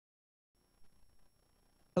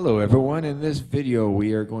Hello everyone, in this video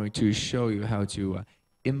we are going to show you how to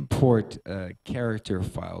import character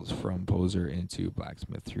files from Poser into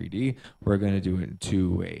Blacksmith 3D. We're going to do it in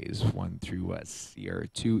two ways, one through a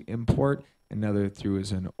CR2 import, another through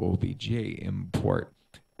as an OBJ import.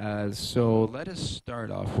 So let us start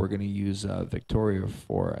off. We're going to use Victoria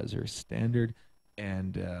 4 as our standard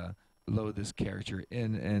and load this character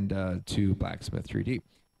in and to Blacksmith 3D.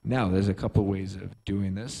 Now there's a couple ways of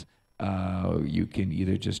doing this. You can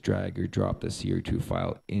either just drag or drop the CR2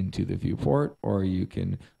 file into the viewport, or you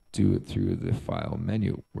can do it through the file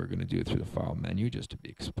menu. We're going to do it through the file menu just to be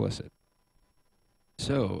explicit.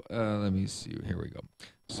 So let me see, here we go.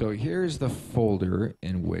 So here's the folder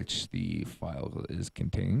in which the file is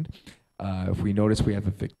contained. If we notice, we have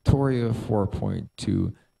a Victoria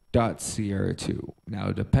 4.2.cr2.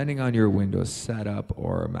 Now, depending on your Windows setup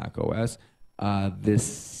or Mac OS,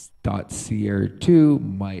 this .cr2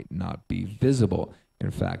 might not be visible.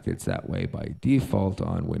 In fact, it's that way by default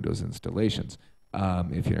on Windows installations.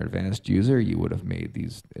 If you're an advanced user, you would have made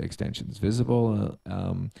these extensions visible,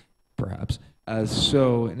 perhaps.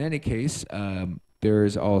 So in any case, there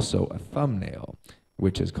is also a thumbnail,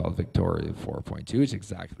 which is called Victoria 4.2. It's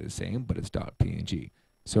exactly the same, but it's .png.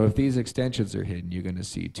 So if these extensions are hidden, you're going to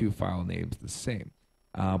see two file names the same.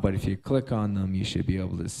 But if you click on them, you should be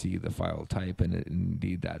able to see the file type, and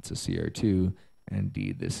indeed that's a CR2, and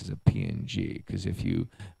indeed this is a PNG, because if you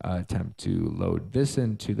attempt to load this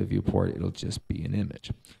into the viewport, it'll just be an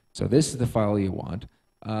image. So this is the file you want.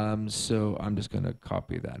 So I'm just going to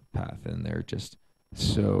copy that path in there just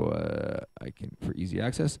so I can, for easy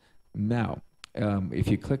access. Now, if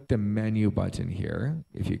you click the menu button here,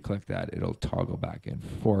 if you click that, it'll toggle back and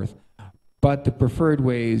forth. But the preferred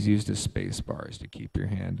way is use the space bars to keep your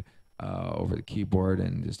hand over the keyboard,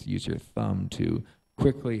 and just use your thumb to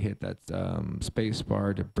quickly hit that space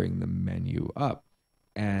bar to bring the menu up.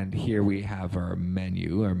 And here we have our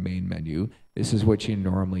menu, our main menu. This is what you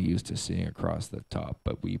normally used to seeing across the top,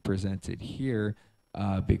 but we present it here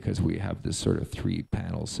because we have this sort of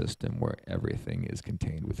three-panel system where everything is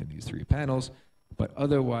contained within these three panels. But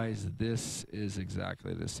otherwise, this is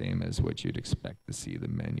exactly the same as what you'd expect to see the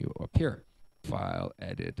menu appear. File,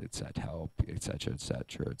 edit, etc., help, etc.,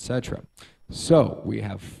 etc., etc. So we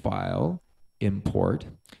have file, import,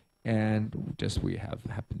 and just we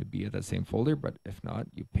happen to be at that same folder, but if not,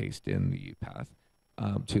 you paste in the path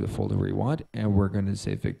to the folder where you want, and we're going to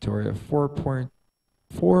say Victoria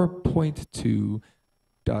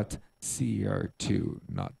 4.2.cr2,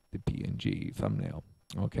 not the PNG thumbnail.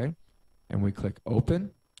 Okay, and we click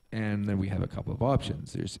open, and then we have a couple of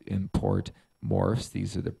options. There's import morphs.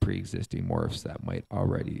 These are the pre-existing morphs that might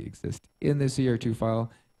already exist in the CR2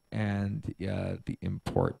 file, and the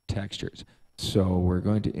import textures. So we're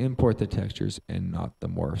going to import the textures and not the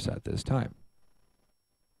morphs at this time.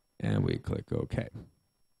 And we click OK.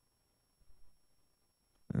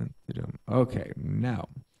 Okay, now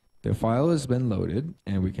the file has been loaded,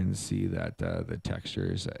 and we can see that the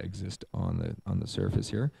textures exist on the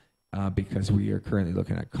surface here because we are currently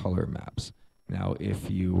looking at color maps. Now, if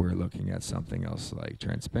you were looking at something else like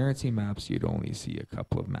transparency maps, you'd only see a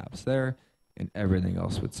couple of maps there, and everything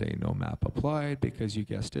else would say no map applied because you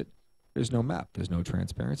guessed it, there's no map, there's no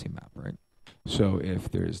transparency map, right? So if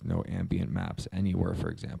there's no ambient maps anywhere, for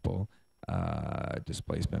example,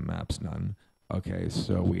 displacement maps, none. Okay,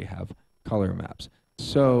 so we have color maps.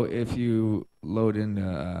 So if you load in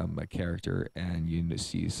a character and you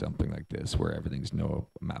see something like this where everything's no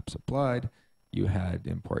maps applied, you had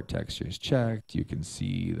import textures checked, you can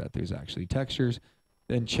see that there's actually textures,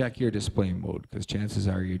 then check your display mode, because chances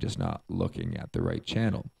are you're just not looking at the right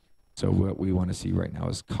channel. So what we want to see right now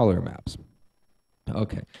is color maps.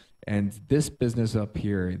 Okay, and this business up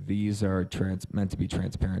here, these are meant to be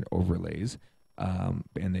transparent overlays,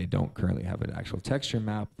 and they don't currently have an actual texture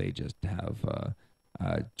map, they just have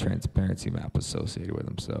a transparency map associated with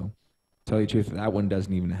them. So to tell you the truth, that one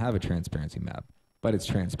doesn't even have a transparency map, but its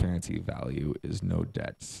transparency value is no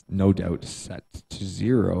doubt set to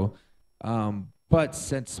 0. But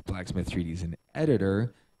since Blacksmith 3D is an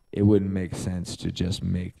editor, it wouldn't make sense to just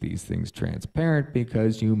make these things transparent,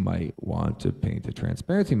 because you might want to paint a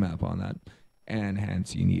transparency map on that, and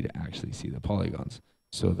hence you need to actually see the polygons.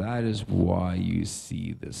 So that is why you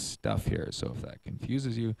see this stuff here. So if that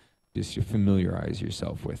confuses you, just to familiarize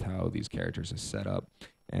yourself with how these characters are set up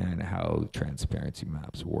and how transparency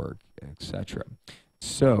maps work, etc.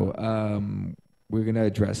 So we're going to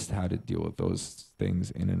address how to deal with those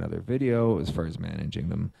things in another video as far as managing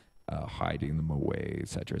them, hiding them away,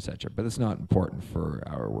 etc., etc. But it's not important for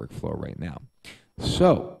our workflow right now.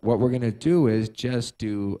 So what we're going to do is just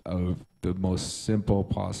do the most simple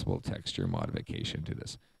possible texture modification to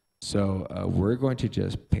this. So we're going to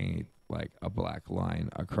just paint like a black line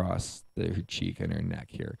across her cheek and her neck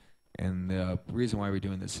here. And the reason why we're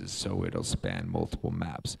doing this is so it'll span multiple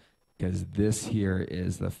maps, because this here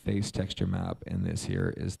is the face texture map and this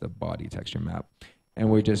here is the body texture map. And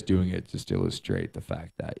we're just doing it just to illustrate the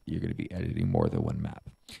fact that you're going to be editing more than one map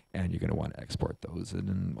and you're going to want to export those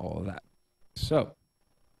and all of that. So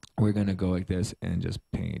we're going to go like this and just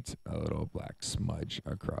paint a little black smudge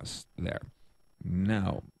across there.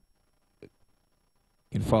 Now, you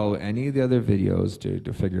can follow any of the other videos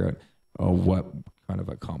to figure out what kind of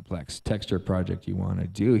a complex texture project you want to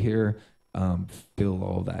do here. Fill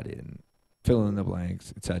all that in, fill in the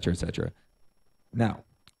blanks, etc., etc. Now,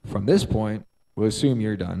 from this point, we'll assume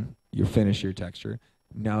you're done. You finish your texture.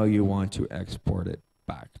 Now you want to export it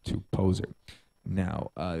back to Poser.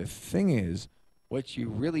 Now, the thing is, what you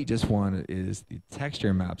really just want is the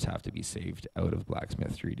texture maps have to be saved out of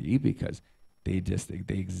Blacksmith 3D because they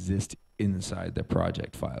exist inside the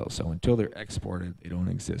project file. So until they're exported, they don't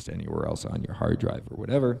exist anywhere else on your hard drive or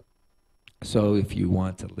whatever. So if you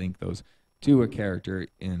want to link those to a character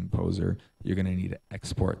in Poser, you're going to need to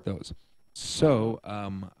export those. So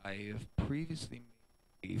I have previously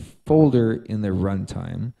made a folder in the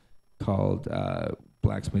runtime called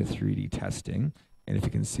Blacksmith 3D Testing. And if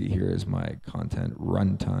you can see here is my content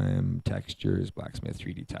runtime textures Blacksmith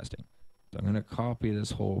 3D Testing. So I'm going to copy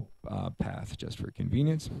this whole path just for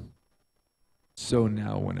convenience. So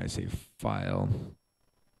now when I say File,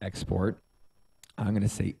 Export, I'm going to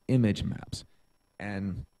say Image Maps.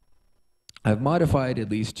 And I've modified at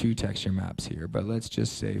least 2 texture maps here, but let's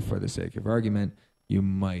just say for the sake of argument, you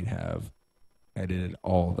might have edited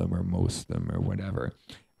all of them or most of them or whatever.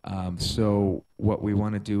 So what we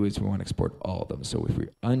want to do is we want to export all of them. So if we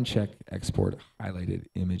uncheck Export Highlighted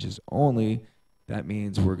Images Only, that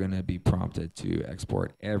means we're going to be prompted to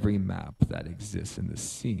export every map that exists in the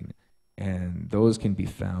scene. And those can be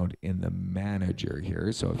found in the manager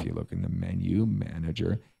here. So if you look in the menu,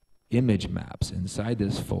 Manager, Image Maps. Inside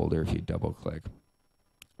this folder, if you double click,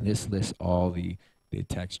 this lists all the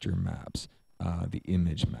texture maps, the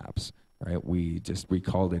image maps, right? We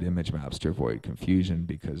called it image maps to avoid confusion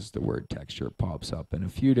because the word texture pops up in a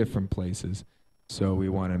few different places. So we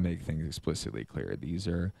want to make things explicitly clear. These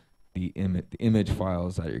are the image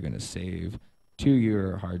files that you're going to save to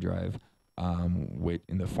your hard drive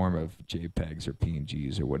in the form of JPEGs or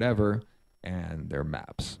PNGs or whatever, and they're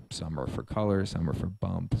maps. Some are for color, some are for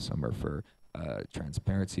bump, some are for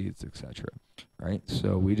transparency, etc. Right?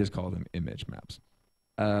 So we just call them image maps.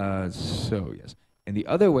 So yes. And the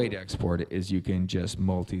other way to export it is you can just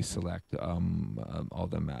multi-select all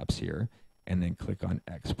the maps here and then click on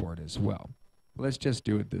export as well. Let's just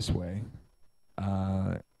do it this way.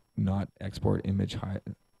 Not export image,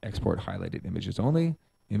 export highlighted images only,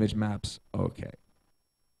 image maps, okay.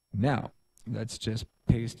 Now, let's just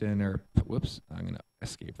paste in our, whoops, I'm gonna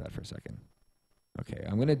escape that for a second. Okay,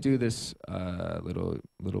 I'm gonna do this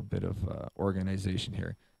little bit of organization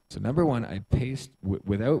here. So number one, I paste,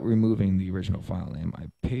 without removing the original file name, I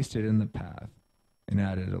pasted in the path and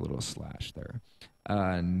added a little slash there.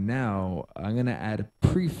 Now, I'm gonna add a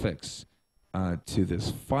prefix to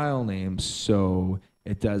this file name so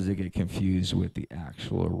it doesn't get confused with the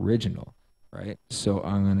actual original, right? So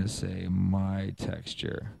I'm gonna say my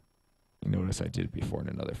texture. You notice I did it before in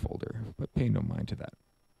another folder, but pay no mind to that.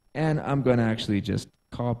 And I'm gonna actually just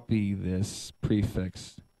copy this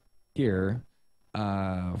prefix here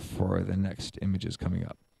for the next images coming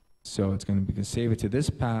up. So it's gonna save it to this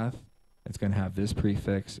path, it's gonna have this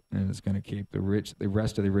prefix, and it's gonna keep the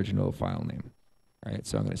rest of the original file name, right?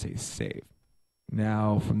 So I'm gonna say save.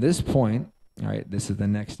 Now from this point, all right, this is the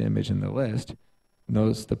next image in the list.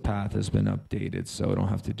 Notice the path has been updated, so I don't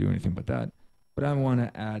have to do anything but that. But I want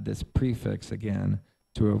to add this prefix again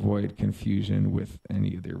to avoid confusion with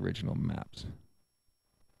any of the original maps.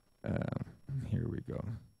 Here we go.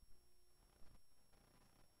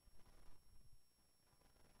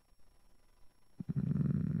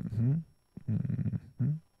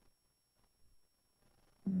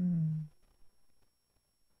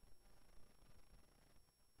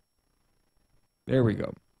 There we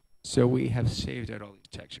go. So we have saved out all these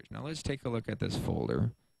textures. Now let's take a look at this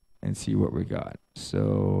folder and see what we got.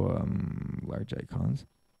 So large icons.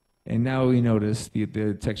 And now we notice the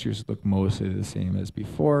textures look mostly the same as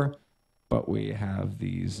before, but we have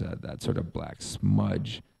these, that sort of black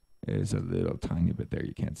smudge is a little tiny bit there.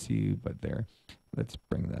 You can't see, but there. Let's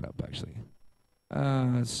bring that up actually.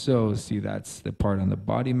 So see, that's the part on the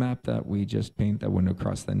body map that we just painted that went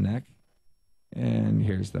across the neck. And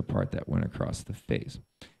here's the part that went across the face.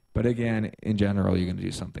 But again, in general, you're going to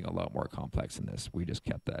do something a lot more complex than this. We just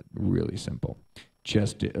kept that really simple.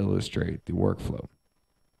 just to illustrate the workflow.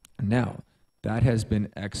 Now, that has been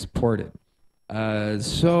exported.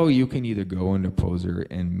 So you can either go into Poser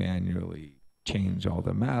and manually change all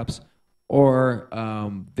the maps, or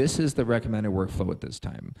this is the recommended workflow at this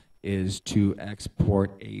time, is to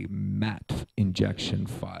export a matte injection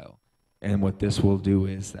file. And what this will do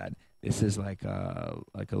is that this is like a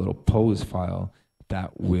little pose file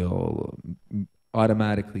that will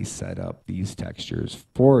automatically set up these textures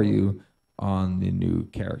for you on the new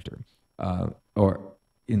character or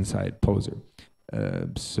inside Poser.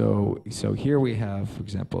 So here we have, for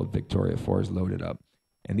example, Victoria 4 is loaded up,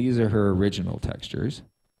 and these are her original textures.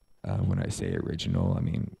 When I say original, I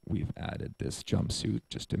mean we've added this jumpsuit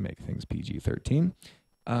just to make things PG-13.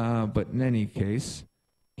 But in any case,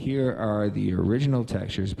 here are the original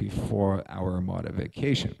textures before our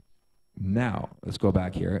modification. Now, let's go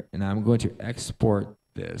back here, and I'm going to export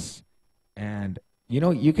this. And,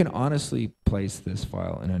 you can honestly place this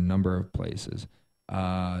file in a number of places.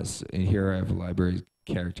 So here I have a library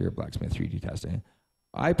character, Blacksmith 3D testing.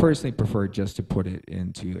 I personally prefer just to put it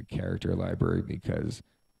into the character library because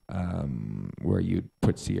where you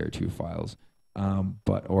put CR2 files,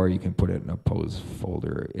 or you can put it in a pose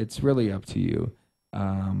folder. It's really up to you.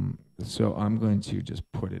 So I'm going to just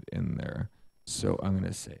put it in there. So I'm going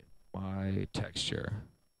to say my texture.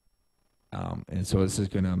 And so this is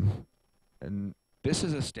going to, and this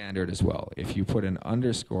is a standard as well. If you put an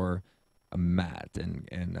underscore, a mat,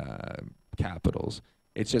 and capitals,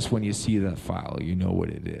 it's just when you see the file, you know what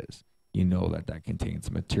it is. You know that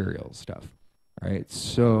contains material stuff. All right,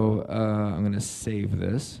 so I'm going to save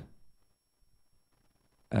this.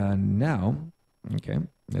 Now, okay,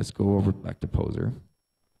 let's go over back to Poser.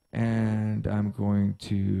 And I'm going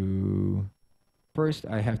to, first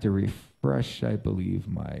I have to refresh, I believe,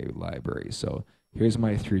 my library. So here's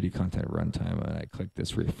my 3D content runtime, and I click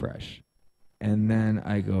this refresh. And then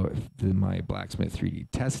I go to my Blacksmith 3D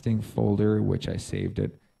testing folder, which I saved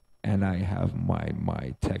it, and I have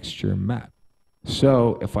my texture map.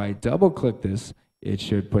 So if I double click this, it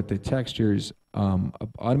should put the textures,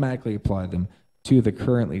 automatically apply them to the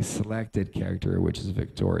currently selected character, which is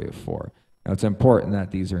Victoria 4. Now it's important that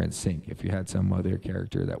these are in sync. If you had some other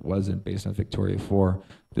character that wasn't based on Victoria 4,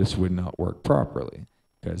 this would not work properly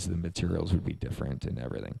because the materials would be different and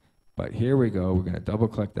everything. But here we go, we're gonna double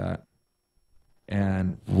click that,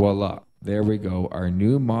 and voila, there we go. Our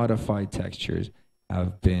new modified textures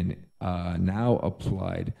have been now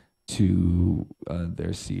applied to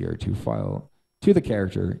their CR2 file, to the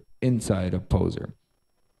character inside of Poser.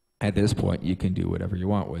 At this point, you can do whatever you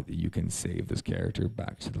want with it. You can save this character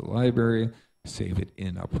back to the library, save it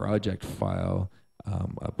in a project file,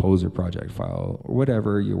 a Poser project file, or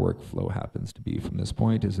whatever your workflow happens to be from this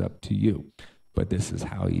point is up to you. But this is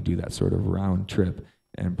how you do that sort of round trip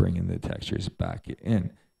and bring in the textures back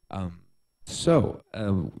in. There's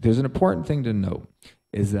an important thing to note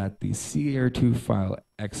is that the CR2 file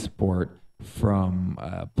export from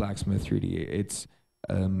Blacksmith 3D, it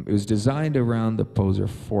was designed around the Poser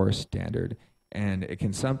 4 standard, and it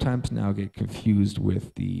can sometimes now get confused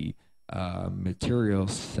with the material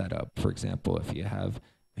setup. For example, if you have,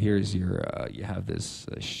 here's your, you have this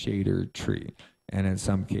shader tree, and in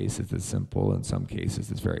some cases it's simple, in some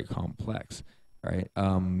cases it's very complex, right?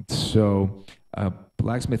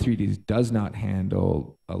 Blacksmith 3D does not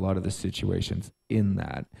handle a lot of the situations in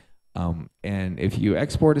that. And if you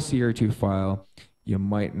export a CR2 file, you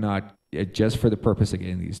might not, just for the purpose of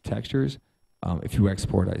getting these textures, if you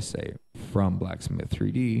export, I say, from Blacksmith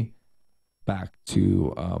 3D back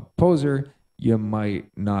to Poser, you might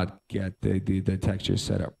not get the texture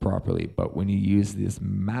set up properly. But when you use this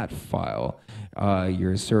matte file,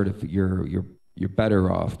 you're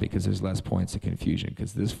better off because there's less points of confusion,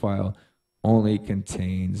 because this file only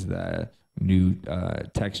contains the new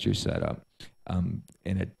texture setup, and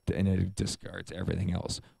it discards everything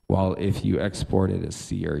else. While if you exported a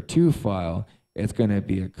CR2 file, it's going to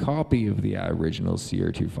be a copy of the original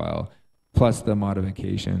CR2 file plus the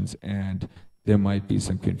modifications, and there might be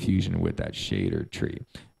some confusion with that shader tree.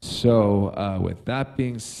 So with that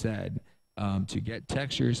being said, to get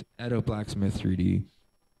textures out of Blacksmith 3D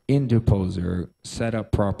into Poser, set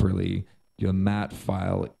up properly, your matte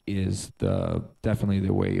file is definitely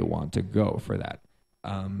the way you want to go for that.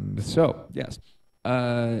 Yes.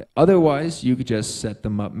 Otherwise, you could just set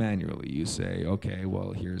them up manually. You say, okay,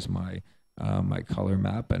 well, here's my my color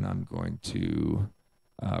map, and I'm going to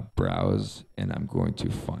browse, and I'm going to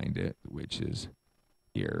find it, which is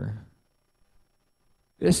here.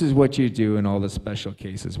 This is what you do in all the special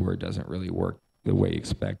cases where it doesn't really work the way you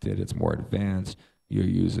expected. It's more advanced. you're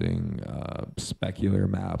using specular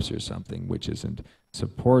maps or something, which isn't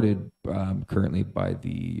supported currently by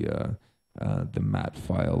the mat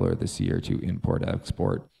file or the CR2 import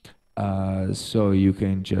export. So you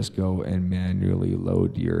can just go and manually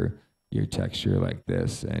load your texture like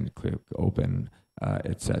this and click open,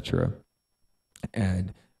 etc.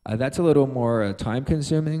 And that's a little more time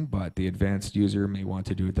consuming, but the advanced user may want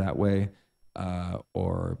to do it that way,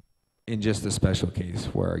 or in just a special case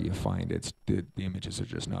where you find the images are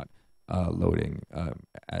just not loading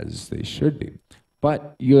as they should be.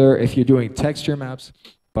 But if you're doing texture maps,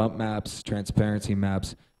 bump maps, transparency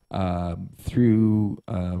maps through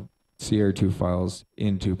CR2 files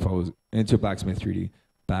into Blacksmith 3D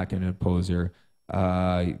back into Poser,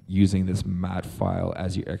 using this mat file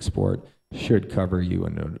as you export should cover you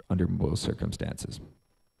under most circumstances.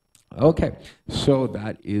 Okay, so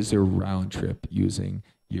that is a round trip using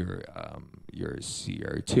your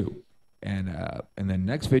CR2. And in the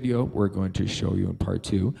next video, we're going to show you in part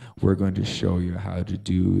 2, we're going to show you how to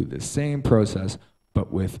do the same process,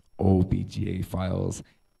 but with OBGA files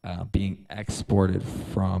being exported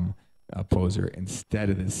from Poser instead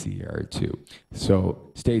of the CR2.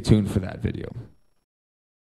 So stay tuned for that video.